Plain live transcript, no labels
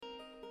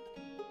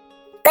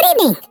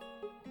evening.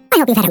 I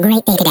hope you've had a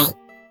great day today.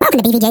 Welcome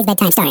to BVJ's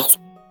Bedtime Stories.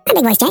 I'm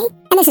Big Voice Jay,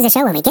 and this is a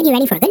show where we get you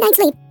ready for a good night's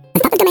sleep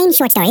with public domain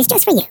short stories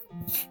just for you.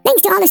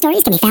 Links to all the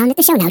stories can be found at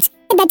the show notes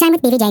at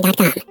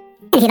bedtimewithbvj.com.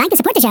 And if you'd like to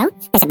support the show,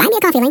 there's a Buy Me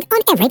a Coffee link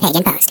on every page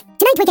and post.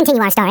 Tonight we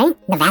continue our story,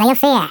 The Valley of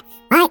Fear,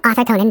 by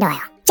Arthur Conan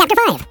Doyle. Chapter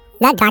 5,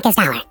 The Darkest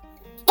Hour.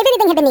 If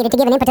anything had been needed to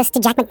give an impetus to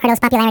Jack McMurdo's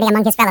popularity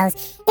among his fellows,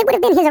 it would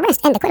have been his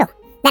arrest and acquittal.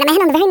 That a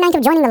man on the very night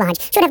of joining the lodge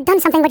should have done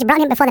something which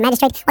brought him before the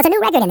magistrate was a new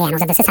record in the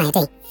annals of the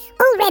society.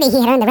 Already he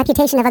had earned the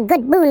reputation of a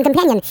good boon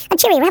companion, a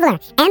cheery reveler,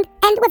 and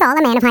withal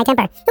a man of high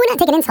temper, who would not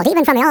take an insult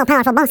even from the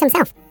all-powerful boss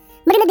himself.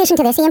 But in addition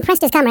to this, he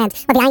impressed his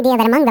comrades with the idea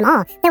that among them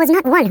all, there was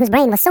not one whose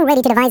brain was so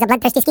ready to devise a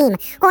bloodthirsty scheme,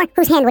 or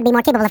whose hand would be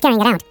more capable of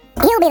carrying it out.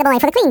 He'll be the boy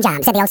for the clean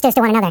job, said the oldsters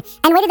to one another,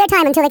 and waited their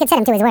time until they could set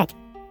him to his work.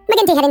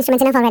 McGinty had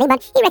instruments enough already,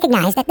 but he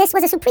recognized that this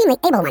was a supremely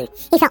able one.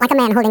 He felt like a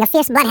man holding a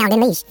fierce bloodhound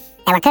in leash.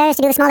 There were curs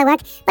to do the smaller work,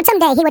 but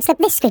someday he would slip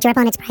this creature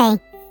upon its prey.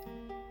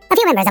 A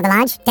few members of the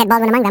lodge, Ted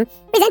Baldwin among them,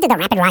 resented the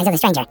rapid rise of the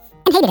stranger,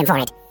 and hated him for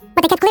it.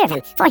 But they kept clear of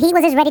him, for he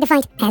was as ready to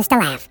fight as to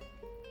laugh.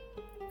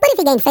 But if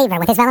he gained favor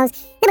with his fellows,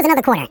 there was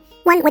another quarter,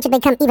 one which had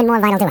become even more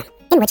vital to him,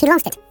 in which he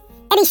lost it.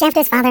 Eddie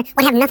Shafter's father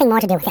would have nothing more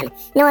to do with him,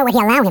 nor would he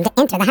allow him to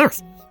enter the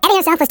house. Eddie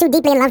herself was too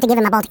deeply in love to give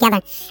him up altogether,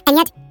 and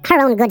yet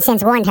her own good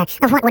sense warned her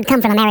of what would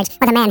come from a marriage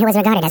with a man who was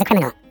regarded as a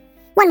criminal.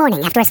 One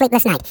morning, after a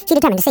sleepless night, she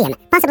determined to see him,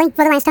 possibly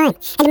for the last time,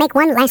 and to make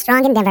one last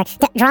strong endeavor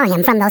to draw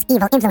him from those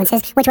evil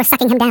influences which were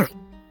sucking him down.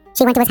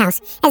 She went to his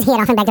house, as he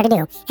had often begged her to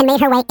do, and made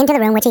her way into the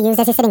room which he used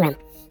as his sitting room.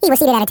 He was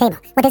seated at a table,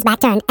 with his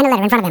back turned and a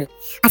letter in front of him.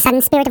 A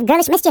sudden spirit of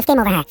girlish mischief came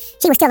over her.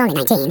 She was still only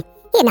 19.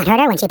 He had not heard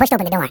her when she pushed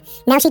open the door.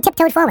 Now she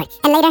tiptoed forward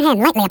and laid her hand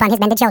lightly upon his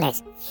bended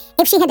shoulders.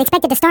 If she had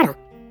expected to startle,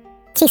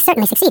 she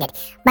certainly succeeded,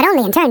 but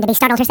only in turn to be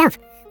startled herself.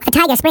 With a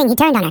tiger spring, he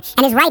turned on her,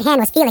 and his right hand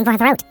was feeling for her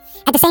throat.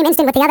 At the same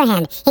instant, with the other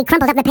hand, he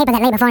crumpled up the paper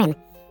that lay before him.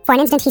 For an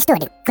instant, he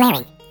stood,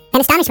 glaring.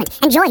 Then astonishment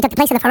and joy took the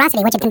place of the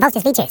ferocity which had convulsed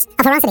his features,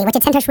 a ferocity which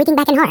had sent her shrieking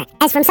back in horror,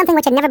 as from something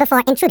which had never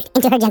before intruded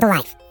into her gentle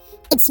life.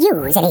 "It's you,"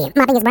 said he,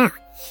 mopping his brow.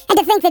 "And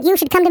to think that you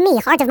should come to me,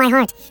 heart of my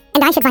heart,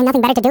 and I should find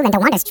nothing better to do than to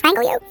want to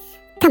strangle you?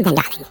 Come then,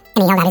 darling,"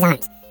 and he held out his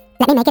arms.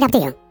 "Let me make it up to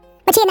you."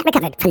 But she had not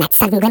recovered from that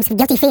sudden glimpse of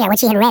guilty fear which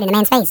she had read in the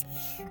man's face.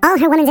 All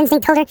her woman's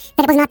instinct told her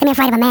that it was not the mere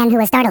fright of a man who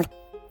was startled.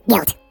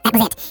 Guilt, that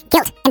was it.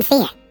 Guilt and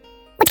fear.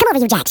 "What's come over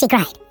you, Jack?" she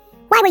cried.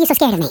 "Why were you so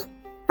scared of me?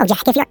 Oh,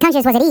 Jack, if your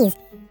conscience was at ease,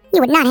 you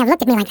would not have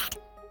looked at me like that."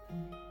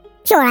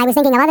 "Sure, I was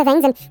thinking of other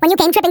things, and when you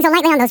came tripping so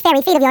lightly on those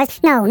fairy feet of yours—"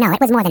 No,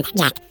 it was more than that,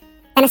 Jack."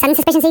 Then a sudden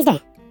suspicion seized her.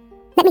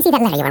 "Let me see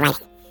that letter you were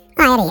writing."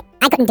 Eddie,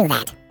 I couldn't do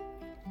that."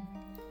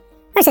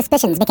 Her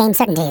suspicions became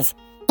certainties.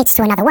 "It's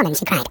to another woman,"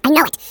 she cried. "I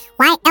know it.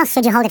 Why else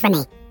should you hold it from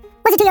me?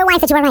 Was it to your wife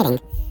that you were writing?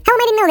 How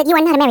am I to know that you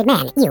are not a married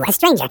man, you, a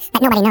stranger,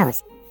 that nobody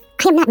knows?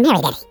 I am not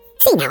married, Eddie.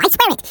 See now, I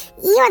swear it.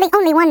 You're the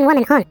only one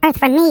woman on earth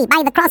for me.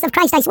 By the cross of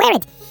Christ, I swear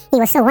it." He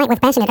was so white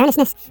with passionate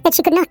earnestness that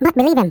she could not but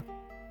believe him.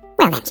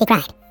 "Well then," she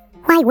cried,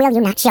 "why will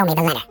you not show me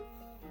the letter?"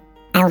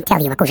 "I'll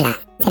tell you, Akujra,"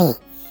 said he.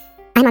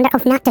 "I'm under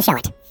oath not to show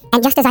it,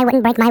 and just as I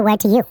wouldn't break my word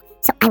to you,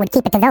 so I would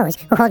keep it to those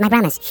who hold my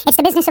promise. It's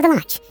the business of the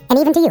lodge, and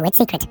even to you it's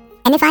secret.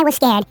 And if I was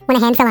scared when a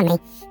hand fell on me,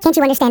 can't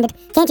you understand it?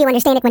 Can't you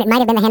understand it when it might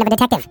have been the hand of a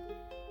detective?"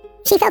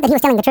 She felt that he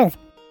was telling the truth.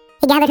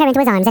 He gathered her into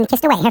his arms and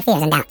kissed away her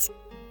fears and doubts.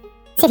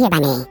 "Sit here by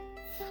me.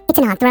 It's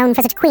an odd throne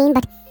for such a queen,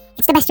 but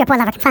it's the best your poor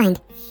lover can find.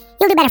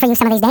 You'll do better for you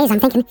some of these days, I'm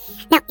thinking.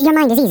 Now, your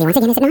mind is easy once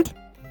again, is it not?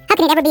 How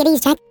can it ever be at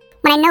ease, Jack,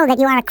 when I know that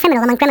you are a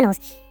criminal among criminals?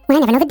 When I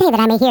never know the day that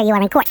I may hear you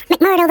are in court.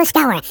 McMurdo the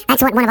Scourer,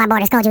 that's what one of our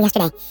boarders called you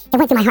yesterday. It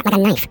went through my heart like a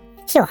knife.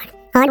 Sure,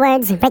 hard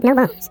words break no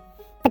bones,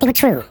 but they were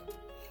true.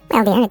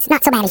 Well, dear, it's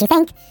not so bad as you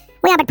think.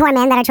 We are but poor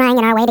men that are trying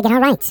in our way to get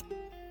our rights."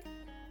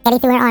 Eddie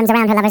threw her arms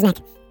around her lover's neck.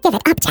 "Give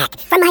it up, Jack.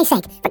 For my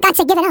sake. For God's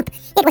sake, give it up.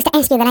 It was to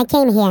ask you that I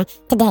came here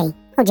today.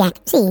 Oh, Jack,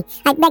 see,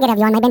 I beg it of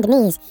you on my bended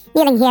knees.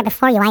 Kneeling here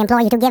before you, I implore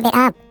you to give it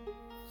up."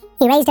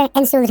 He raised her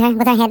and soothed her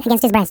with her head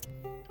against his breast.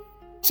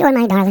 "Sure,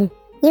 my darling,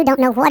 you don't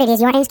know what it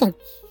is you're asking.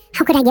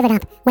 How could I give it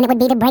up when it would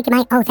be to break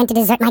my oath and to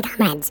desert my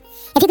comrades?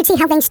 If you could see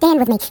how things stand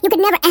with me, you could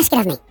never ask it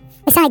of me.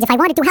 Besides, if I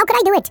wanted to, how could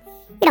I do it?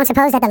 You don't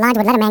suppose that the lodge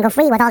would let a man go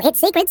free with all its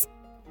secrets?"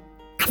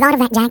 "I've thought of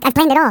that, Jack. I've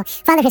planned it all.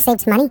 Father has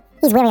saved some money.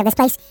 He's weary of this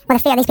place, where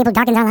the fear of these people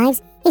darkens our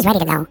lives. He's ready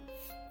to go.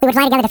 We would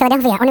fly together to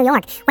Philadelphia or New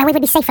York, where we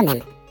would be safe from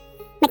them."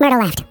 McMurdo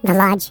laughed. "The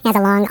lodge has a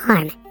long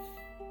arm.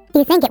 Do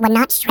you think it would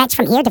not stretch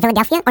from here to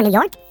Philadelphia or New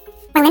York?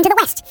 Well, then to the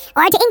west,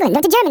 or to England,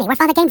 or to Germany, where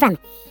Father came from.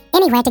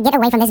 Anywhere to get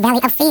away from this valley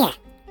of fear."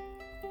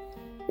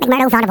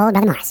 McMurdo thought of old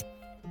Brother Morris.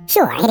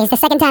 "Sure, it is the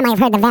second time I have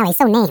heard the valley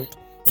so named,"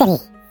 said he.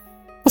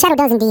 "The shadow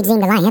does indeed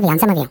seem to lie heavy on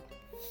some of you.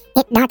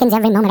 It darkens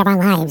every moment of our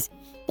lives.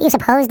 Do you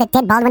suppose that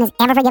Ted Baldwin has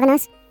ever forgiven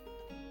us?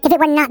 If it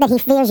were not that he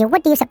fears you,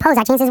 what do you suppose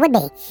our chances would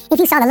be? If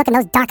you saw the look in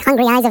those dark,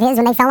 hungry eyes of his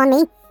when they fell on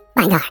me?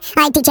 My God,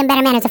 I'd teach him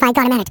better manners if I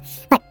caught him at it.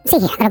 But see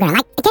here, little girl,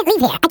 I can't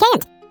leave here. I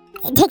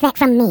can't. Take that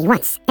from me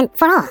once and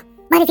for all.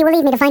 But if you will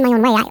leave me to find my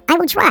own way, I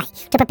will try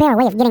to prepare a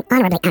way of getting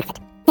honorably out of it.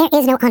 There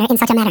is no honor in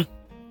such a matter.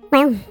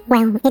 Well,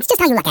 it's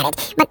just how you look at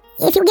it. But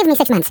if you give me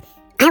 6 months,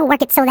 I will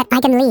work it so that I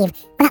can leave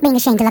without being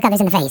ashamed to look others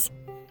in the face."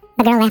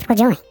 The girl laughed with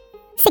joy.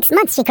 6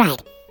 months, she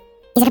cried.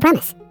 "Is it a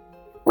promise?"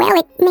 Well,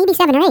 it may be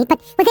 7 or 8, but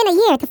within a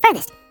year at the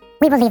furthest,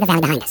 we will leave the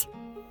valley behind us.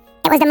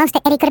 It was the most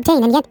that Eddie could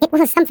obtain, and yet it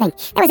was something.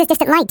 There was this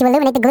distant light to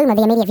illuminate the gloom of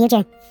the immediate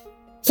future.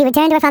 She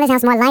returned to her father's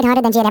house more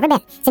light-hearted than she had ever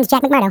been since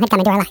Jack McMurdo had come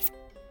into her life.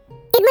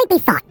 It might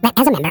be thought that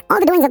as a member, all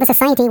the doings of the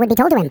society would be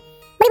told to him,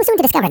 but he was soon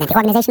to discover that the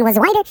organization was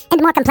wider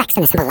and more complex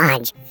than a simple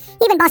lodge.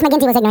 Even Boss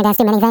McGinty was ignorant as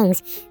to many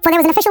things, for there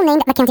was an official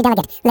named the county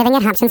delegate living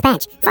at Hobson's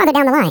Patch, farther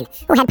down the line,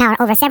 who had power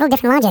over several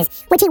different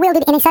lodges, which he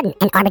wielded in a sudden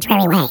and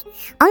arbitrary way.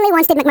 Only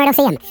once did McMurdo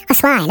see him, a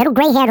sly, little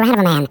gray-haired rat of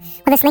a man,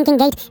 with a slinking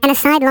gait and a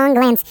sidelong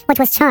glance which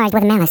was charged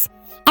with malice.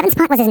 Evans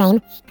Pot was his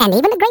name, and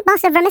even the great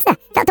boss of Vermissa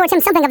felt towards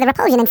him something of the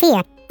repulsion and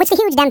fear which the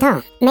huge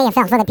Danton may have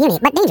felt for the puny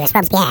but dangerous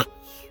Robespierre.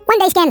 One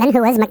day Scanlon,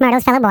 who was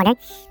McMurdo's fellow boarder,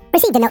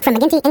 received a note from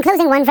McGinty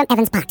enclosing one from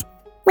Evans Pot,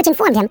 which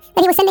informed him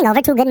that he was sending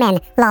over 2 good men,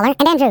 Lawler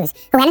and Andrews,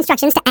 who had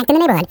instructions to act in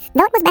the neighborhood,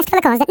 though it was best for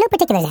the cause that no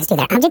particulars as to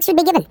their objects should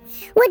be given.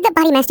 Would the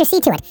body master see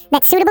to it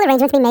that suitable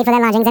arrangements be made for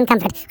their lodgings and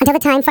comfort until the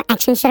time for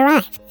action should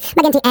arrive?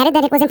 McGinty added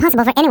that it was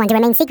impossible for anyone to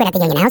remain secret at the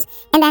Union House,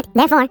 and that,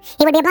 therefore,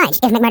 he would be obliged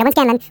if McMurdo and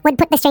Scanlon would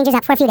put the strangers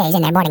up for a few days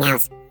in their boarding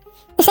house.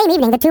 The same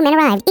evening, the 2 men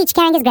arrived, each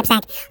carrying his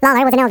gripsack.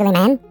 Lawler was an elderly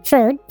man,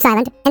 shrewd,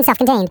 silent, and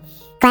self-contained,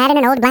 clad in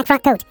an old black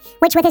frock coat,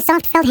 which with his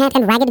soft felt hat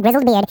and ragged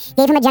grizzled beard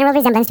gave him a general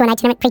resemblance to an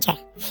itinerant preacher.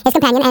 His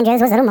companion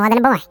Andrews was little more than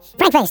a boy,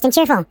 frank-faced and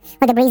cheerful,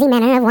 with the breezy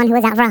manner of one who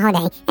is out for a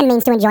holiday and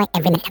means to enjoy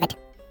every minute of it.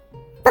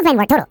 Both men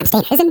were total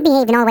abstainers and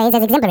behaved in all ways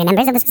as exemplary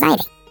members of the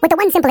society, with the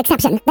one simple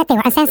exception that they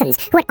were assassins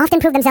who had often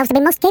proved themselves to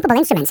be most capable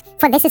instruments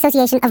for this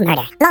association of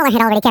murder. Lawler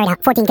had already carried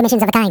out 14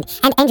 commissions of the kind,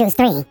 and Andrews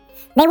 3.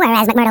 They were,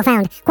 as McMurdo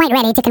found, quite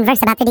ready to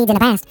converse about the deeds in the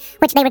past,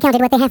 which they recounted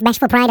with the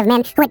half-bashful pride of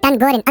men who had done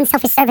good and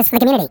unselfish service for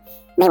the community.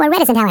 They were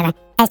reticent, however,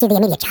 as to the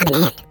immediate job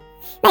in hand.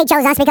 They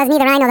chose us because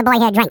neither I nor the boy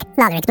here drank,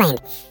 Lawler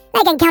explained.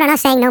 They can count on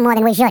us saying no more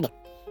than we should.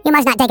 You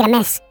must not take it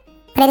amiss,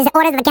 but it is the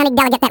orders of the county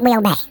delegate that we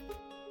obey.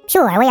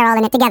 Sure, we are all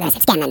in it together,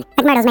 said Scanlon,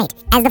 McMurdo's mate,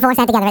 as the 4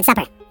 sat together at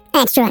supper.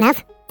 That's true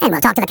enough, and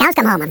we'll talk till the cows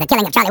come home of the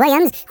killing of Charlie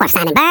Williams, or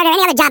Simon Bird, or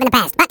any other job in the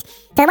past, but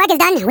till the work is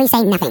done, we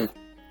say nothing.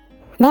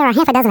 There are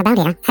half a dozen about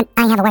here, and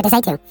I have a word to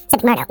say to,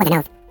 said McMurdo with an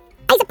oath.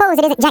 I suppose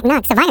it isn't Jack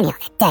Knox of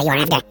Ironhill that you're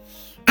after.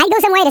 I'd go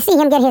some way to see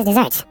him get his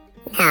deserts.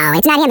 No,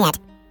 it's not him yet.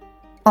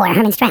 Or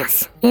Herman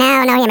Strauss.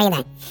 No, him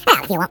either.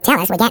 Well, if you won't tell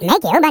us, we can't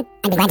make you, but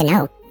I'd be glad to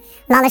know.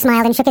 Lawler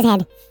smiled and shook his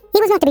head.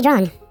 He was not to be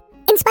drawn.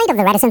 In spite of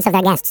the reticence of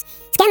their guests,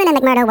 Scanlon and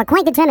McMurdo were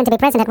quite determined to be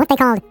present at what they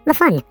called the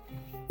fun.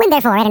 When,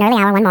 therefore, at an early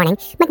hour one morning,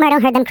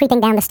 McMurdo heard them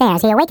creeping down the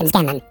stairs, he awakened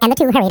Scanlon, and the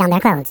 2 hurried on their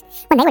clothes.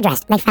 When they were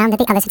dressed, they found that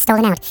the others had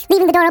stolen out,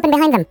 leaving the door open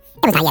behind them.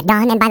 It was not yet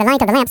dawn, and by the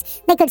light of the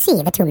lamps, they could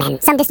see the 2 men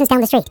some distance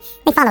down the street.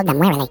 They followed them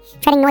warily,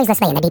 treading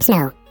noiselessly in the deep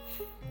snow.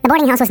 The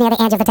boarding house was near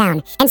the edge of the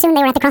town, and soon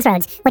they were at the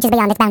crossroads, which is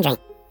beyond its boundary.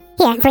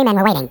 Here, 3 men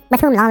were waiting,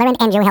 with whom Lawler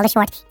and Andrew held a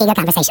short, eager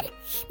conversation.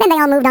 Then they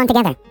all moved on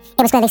together.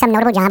 It was clearly some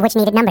notable job which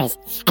needed numbers.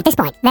 At this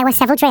point, there were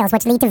several trails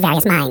which lead to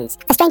various mines.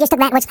 The strangers took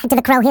that which led to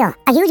the Crow Hill,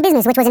 a huge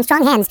business which was in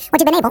strong hands,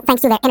 which had been able,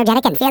 thanks to their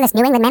energetic and fearless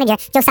New England manager,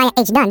 Josiah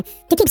H. Dunn,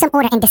 to keep some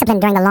order and discipline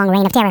during the long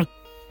reign of terror.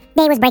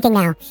 Day was breaking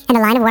now, and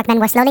a line of workmen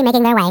were slowly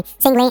making their way,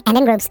 singly and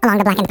in groups, along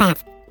the blackened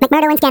path.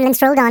 McMurdo and Scanlon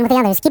strolled on with the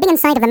others, keeping in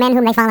sight of the men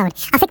whom they followed.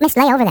 A thick mist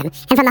lay over them,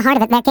 and from the heart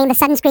of it there came the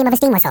sudden scream of a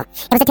steam whistle.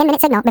 It was a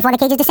 10-minute signal before the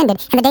cages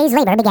descended, and the day's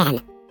labor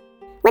began.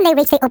 When they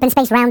reached the open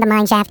space round the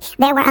mine shaft,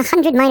 there were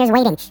 100 miners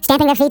waiting,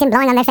 stamping their feet and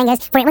blowing on their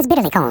fingers, for it was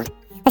bitterly cold.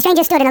 The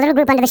strangers stood in a little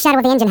group under the shadow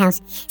of the engine house.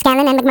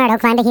 Scanlon and McMurdo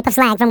climbed a heap of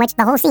slag from which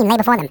the whole scene lay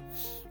before them.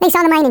 They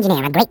saw the mine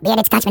engineer, a great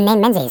bearded Scotchman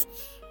named Menzies,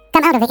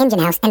 come out of the engine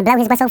house and blow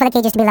his whistle for the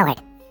cages to be lowered.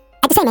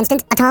 At the same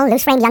instant, a tall,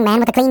 loose-framed young man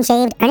with a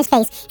clean-shaved, earnest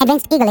face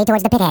advanced eagerly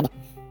towards the pit head.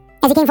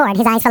 As he came forward,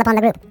 his eyes fell upon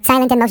the group,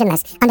 silent and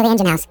motionless, under the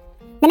engine house.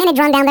 The men had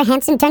drawn down their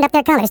hats and turned up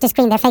their collars to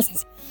screen their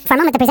faces. For a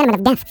moment, the presentiment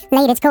of death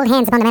laid its cold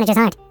hands upon the manager's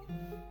heart.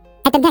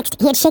 At the next,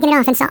 he had shaken it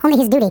off and saw only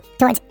his duty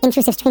towards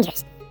intrusive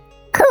strangers.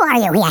 "Who are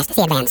you?" he asked as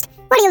he advanced.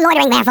 "What are you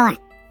loitering there for?"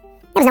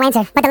 There was no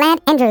answer, but the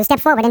lad, Andrew,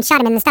 stepped forward and shot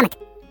him in the stomach.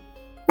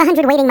 The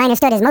 100 waiting miners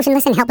stood as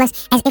motionless and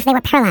helpless as if they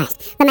were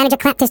paralyzed. The manager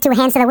clapped his 2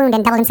 hands to the wound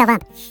and doubled himself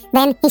up.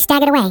 Then he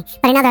staggered away,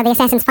 but another of the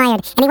assassins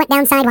fired, and he went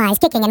down sidewise,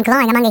 kicking and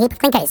clawing among a heap of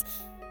clinkers.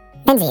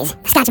 Menzies,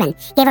 the Scotchman,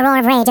 gave a roar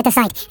of rage at the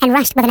sight and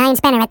rushed with an iron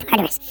spanner at the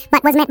murderers,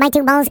 but was met by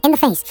 2 balls in the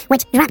face,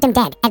 which dropped him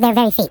dead at their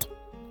very feet.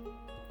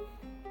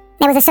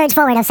 There was a surge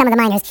forward of some of the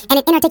miners, and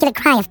an inarticulate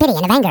cry of pity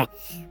and of anger.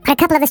 But a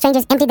couple of the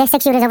strangers emptied their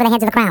 6-shooters over the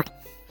heads of the crowd,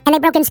 and they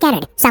broke and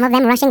scattered, some of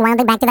them rushing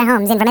wildly back to their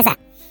homes in Vermissa.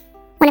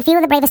 When a few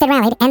of the bravest had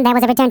rallied, and there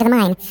was a return to the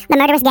mine, the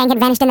murderous gang had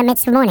vanished in the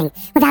midst of morning,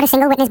 without a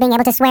single witness being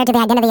able to swear to the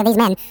identity of these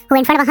men, who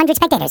in front of 100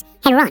 spectators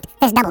had wrought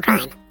this double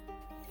crime.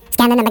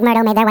 Scanlon and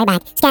McMurdo made their way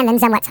back, Scanlon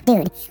somewhat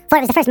subdued, for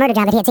it was the first murder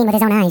job that he had seen with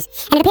his own eyes,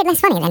 and it appeared less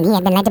funny than he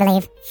had been led to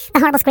believe. The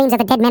horrible screams of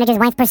the dead manager's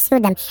wife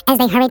pursued them as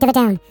they hurried to the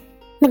town.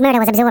 McMurdo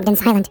was absorbed and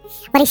silent,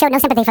 but he showed no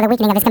sympathy for the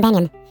weakening of his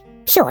companion.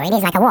 "Sure, it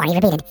is like a war," he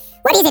repeated.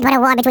 "What is it but a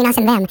war between us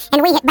and them,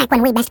 and we hit back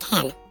when we best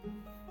can?"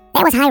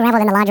 There was high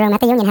revel in the lodge room at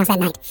the Union House that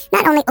night,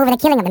 not only over the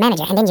killing of the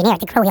manager and engineer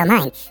at the Crow Hill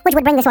mine, which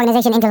would bring this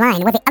organization into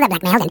line with the other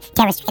blackmailed and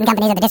terrorist-stricken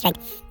companies of the district,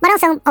 but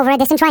also over a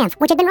distant triumph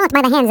which had been wrought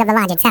by the hands of the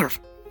lodge itself.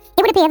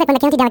 It would appear that when the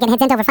county delegate had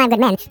sent over 5 good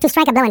men to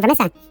strike a blow in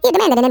Vermissa, he had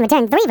demanded that in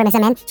return 3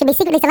 Vermissa men should be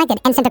secretly selected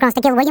and sent across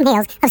to kill William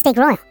Hales of Stake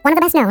Royal, one of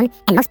the best known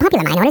and most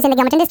popular mine owners in the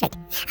Gilmerton district.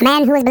 A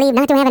man who was believed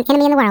not to have an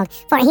enemy in the world,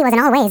 for he was in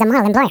all ways a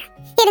model employer.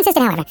 He had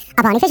insisted, however,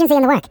 upon efficiency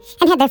in the work,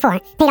 and had therefore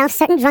paid off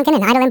certain drunken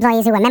and idle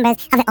employees who were members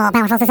of the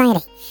all-powerful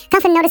society.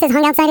 Coffin notices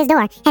hung outside his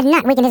door had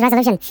not weakened his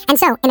resolution, and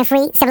so, in a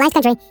free, civilized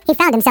country, he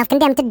found himself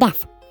condemned to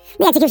death.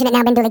 The execution had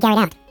now been duly carried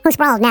out. Who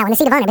sprawled now in the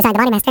seat of honor beside the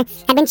bodymaster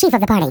had been chief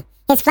of the party.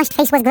 His flushed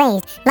face was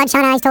glazed,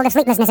 bloodshot eyes told of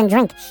sleeplessness and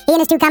drink. He and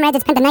his 2 comrades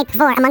had spent the night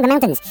before among the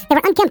mountains. They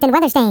were unkempt and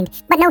weather-stained,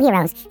 but no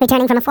heroes,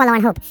 returning from a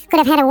forlorn hope, could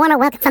have had a warmer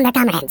welcome from their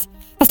comrades.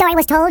 The story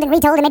was told and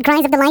retold amid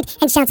cries of delight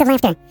and shouts of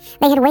laughter.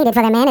 They had waited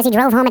for their man as he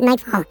drove home at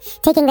nightfall,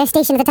 taking their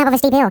station at the top of a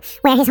steep hill,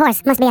 where his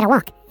horse must be at a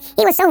walk.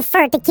 He was so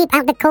furred to keep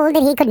out the cold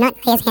that he could not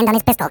lay his hand on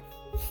his pistol.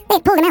 They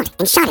had pulled him out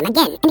and shot him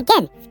again and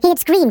again. He had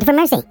screamed for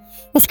mercy.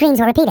 The screams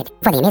were repeated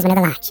for the amusement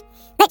of the lodge.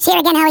 "Let's hear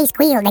again how he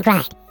squealed," they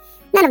cried.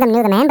 None of them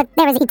knew the man, but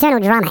there was eternal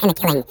drama in the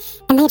killing,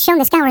 and they had shown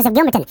the scourers of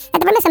Gilmerton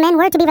that the Vermissa men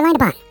were to be relied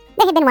upon.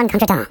 There had been one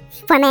contretemps,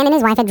 for a man and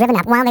his wife had driven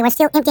up while they were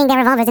still emptying their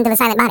revolvers into the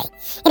silent body.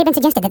 It had been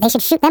suggested that they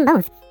should shoot them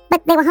both,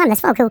 but they were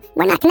harmless folk who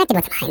were not connected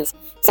with the mines,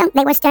 so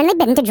they were sternly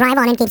bidden to drive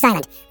on and keep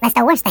silent, lest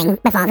the worst thing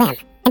befall them.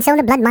 And so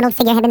the blood-muddled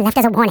figure had been left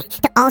as a warning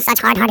to all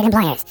such hard-hearted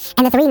employers,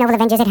 and the 3 noble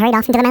avengers had hurried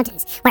off into the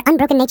mountains, where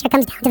unbroken nature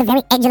comes down to the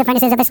very edge of the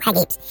furnaces of the slag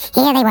heaps.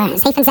 Here they were,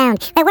 safe and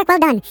sound, their work well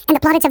done, and the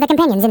plaudits of their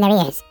companions in their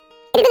ears.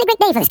 It had been a great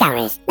day for the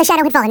scourers. The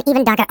shadow had fallen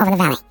even darker over the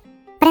valley.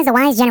 But as the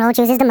wise general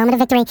chooses the moment of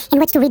victory in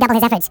which to redouble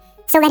his efforts,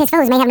 so that his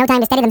foes may have no time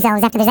to steady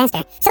themselves after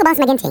disaster, so Boss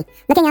McGinty,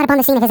 looking out upon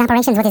the scene of his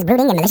operations with his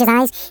brooding and malicious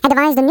eyes, had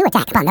devised a new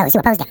attack upon those who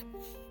opposed him.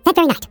 That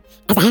very night,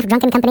 as the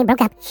half-drunken company broke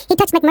up, he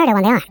touched McMurdo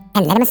on the arm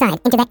and led him aside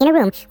into that inner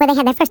room where they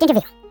had their first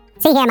interview.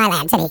 "See here, my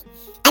lad," said he.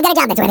 "I've got a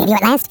job that's worthy of you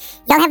at last.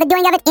 You'll have the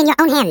doing of it in your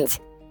own hands."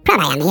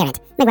 "Proud I am to hear it,"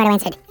 McMurdo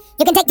answered.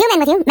 "You can take 2 men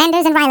with you,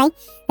 Manders and Riley.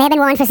 They have been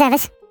warned for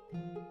service.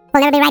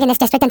 We'll never be right in this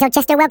district until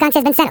Chester Wilcox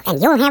has been settled,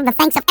 and you'll have the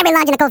thanks of every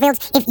lodge in the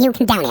coalfields if you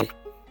can down him.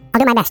 I'll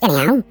do my best,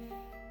 anyhow.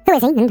 Who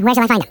is he, and where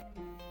shall I find him?"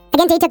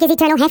 McGinty took his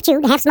eternal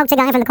half-chewed, half-smoked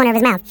cigar from the corner of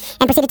his mouth,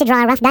 and proceeded to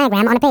draw a rough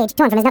diagram on a page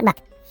torn from his notebook.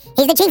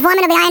 "He's the chief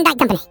foreman of the Iron Dike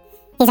Company.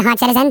 He's a hard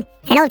citizen,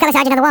 an old color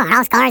sergeant of the war,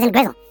 all scars and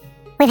grizzle.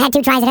 We've had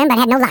 2 tries at him, but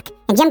had no luck,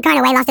 and Jim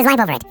Carnaway lost his life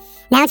over it.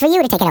 Now it's for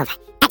you to take it over.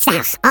 That's the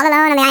house, all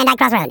alone on the Iron Dike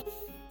crossroad.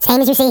 Same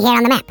as you see here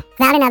on the map,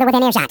 without another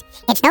within earshot.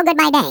 It's no good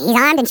by day. He's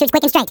armed and shoots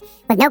quick and straight,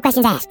 with no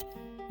questions asked.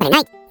 But at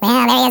night,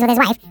 well, there he is with his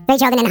wife, 3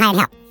 children, and hired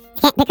help.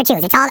 You can't pick or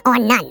choose. It's all or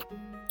none.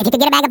 If you could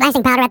get a bag of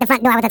blasting powder at the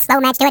front door with a slow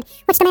match to it,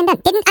 what's the man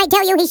done? Didn't I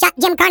tell you he shot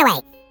Jim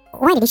Carnaway?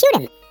 Why did he shoot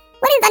him?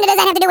 What in thunder does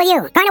that have to do with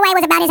you? Carnaway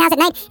was about his house at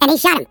night, and he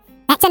shot him.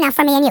 That's enough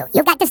for me and you.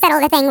 You've got to settle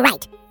the thing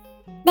right.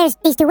 There's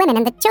these 2 women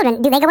and the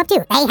children. Do they go up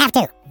too? They have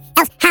to.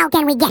 Else, how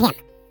can we get him?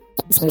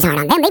 It seems hard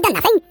on them. They've done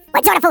nothing.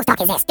 What sort of fool talk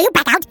is this? Do you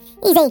back out?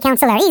 Easy,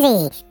 counselor,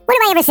 easy. What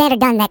have I ever said or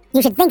done that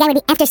you should think I would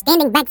be after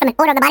standing back from an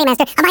order of the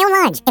bodymaster of my own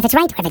lodge? If it's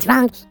right or if it's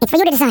wrong, it's for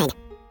you to decide.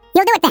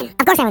 You'll do it then.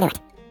 Of course I will do it.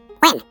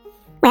 When?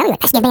 Well, you would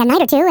best give me a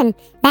night or 2, and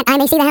that I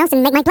may see the house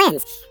and make my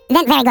plans.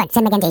 Then, very good,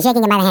 said McGinty,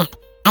 shaking him by the hand.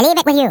 I leave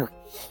it with you.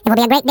 It will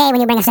be a great day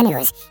when you bring us the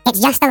news. It's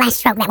just the last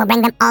stroke that will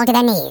bring them all to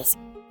their knees.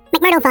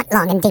 McMurdo thought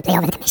long and deeply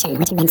over the commission,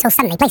 which had been so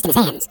suddenly placed in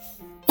his hands.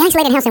 The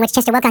isolated house in which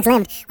Chester Wilcox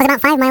lived was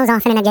about 5 miles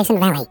off in an adjacent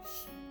valley.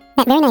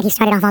 That very night he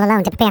started off all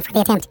alone to prepare for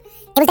the attempt.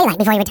 It was daylight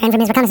before he returned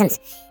from his reconnaissance.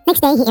 Next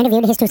day he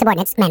interviewed his 2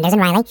 subordinates, Manders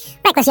and Riley,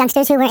 reckless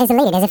youngsters who were as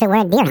elated as if it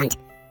were a deer hunt.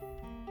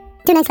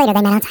 2 nights later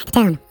they met outside the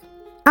town.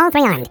 All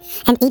 3 armed,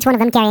 and each one of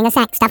them carrying a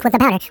sack stuffed with the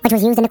powder which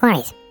was used in the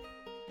quarries.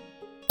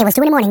 It was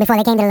 2 in the morning before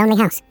they came to the lonely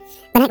house.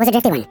 The night was a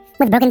drifty one,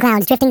 with broken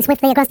clouds drifting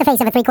swiftly across the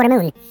face of a 3/4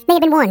 moon. They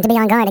had been warned to be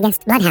on guard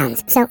against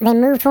bloodhounds, so they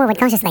moved forward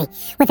cautiously,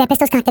 with their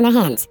pistols cocked in their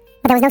hands.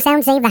 But there was no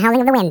sound save the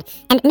howling of the wind,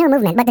 and no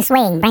movement but the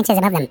swaying branches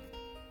above them.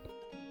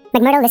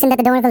 McMurdo listened at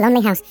the door of the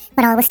lonely house,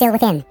 but all was still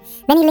within.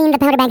 Then he leaned the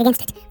powder bag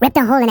against it, ripped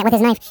a hole in it with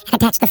his knife, and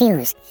attached the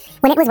fuse.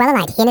 When it was well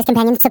alight, he and his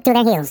companions took to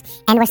their heels,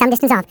 and were some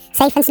distance off,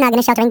 safe and snug in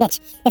a sheltering ditch,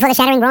 before the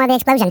shattering roar of the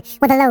explosion,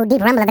 with the low,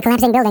 deep rumble of the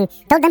collapsing building,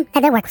 told them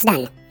that their work was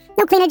done.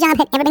 No cleaner job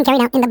had ever been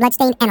carried out in the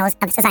blood-stained annals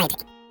of society.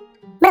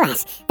 But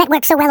alas, that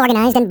work so well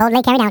organized and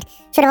boldly carried out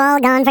should have all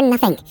gone for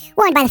nothing,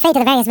 warned by the fate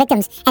of the various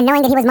victims, and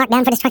knowing that he was marked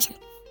down for destruction.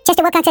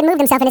 Chester Wilcox had moved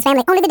himself and his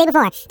family only the day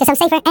before to some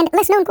safer and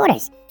less-known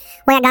quarters,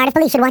 where a guard of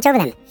police should watch over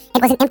them.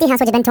 It was an empty house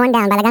which had been torn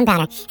down by the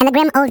gunpowder, and the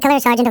grim old colour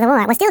sergeant of the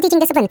war was still teaching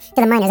discipline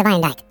to the miners of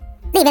Iron Dike.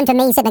 "Leave him to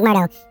me," said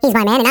McMurdo. "He's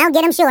my man, and I'll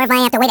get him sure if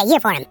I have to wait a year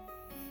for him."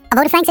 A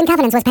vote of thanks and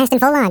confidence was passed in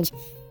full lodge,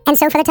 and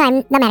so for the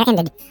time the matter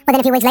ended. Within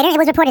a few weeks later it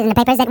was reported in the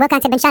papers that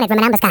Wilcox had been shot at from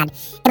an ambuscade.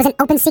 It was an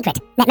open secret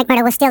that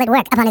McMurdo was still at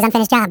work upon his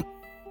unfinished job.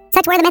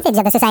 Such were the methods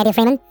of the Society of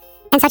Freemen,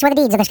 and such were the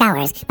deeds of the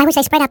Scourers, by which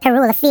they spread out their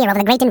rule of fear over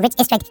the great and rich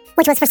district,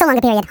 which was for so long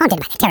a period haunted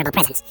by their terrible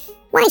presence.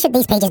 Why should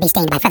these pages be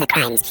stained by further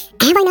crimes?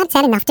 Have I not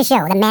said enough to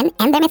show the men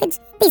and their methods?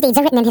 These deeds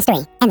are written in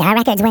history, and there are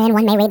records wherein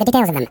one may read the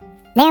details of them.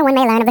 There one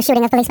may learn of the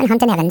shooting of policeman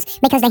Hunt and Evans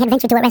because they had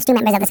ventured to arrest two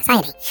members of the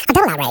society. A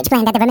double outrage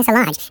planned at the Vermissa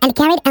Lodge and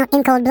carried out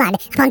in cold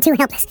blood upon two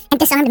helpless and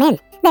disarmed men.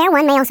 There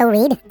one may also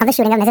read of the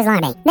shooting of Mrs.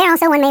 Larby. There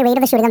also one may read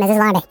of the shooting of Mrs.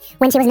 Larby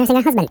when she was nursing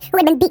her husband, who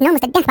had been beaten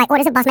almost to death by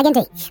orders of Boss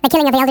McGinty. The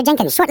killing of the elder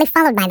Jenkins, shortly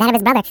followed by that of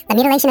his brother, the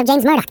mutilation of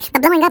James Murdoch, the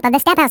blowing up of the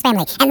Stephouse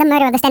family, and the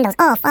murder of the Stendals,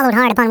 all followed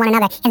hard upon one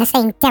another in the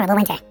same terrible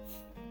winter.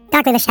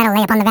 Darkly the shadow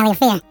lay upon the Valley of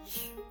Fear.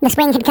 The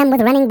spring had come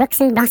with running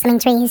brooks and blossoming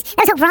trees.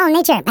 There was hope for all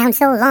nature, bound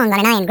so long on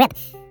an iron grip.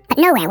 But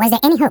nowhere was there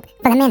any hope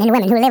for the men and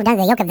women who lived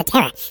under the yoke of the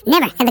terror.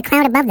 Never had the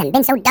cloud above them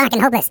been so dark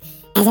and hopeless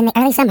as in the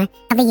early summer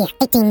of the year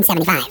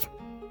 1875.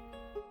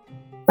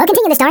 We'll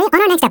continue the story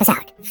on our next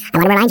episode. I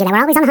want to remind you that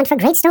we're always on the hunt for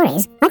great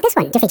stories like this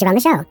one to feature on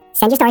the show.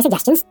 Send your story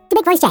suggestions to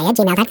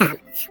bigvoicej@gmail.com.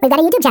 We've got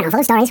a YouTube channel full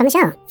of stories from the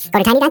show. Go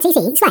to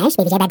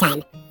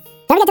tiny.cc/BBJBedtime.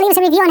 Don't forget to leave us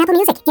a review on Apple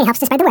Music. It helps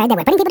to spread the word that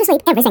we're putting people to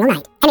sleep every single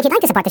night. And if you'd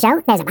like to support the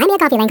show, there's a Buy Me a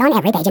Coffee link on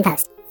every page and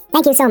post.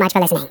 Thank you so much for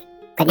listening.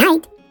 Good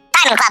night.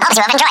 Diamond Club hopes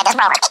you have enjoyed this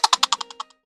program.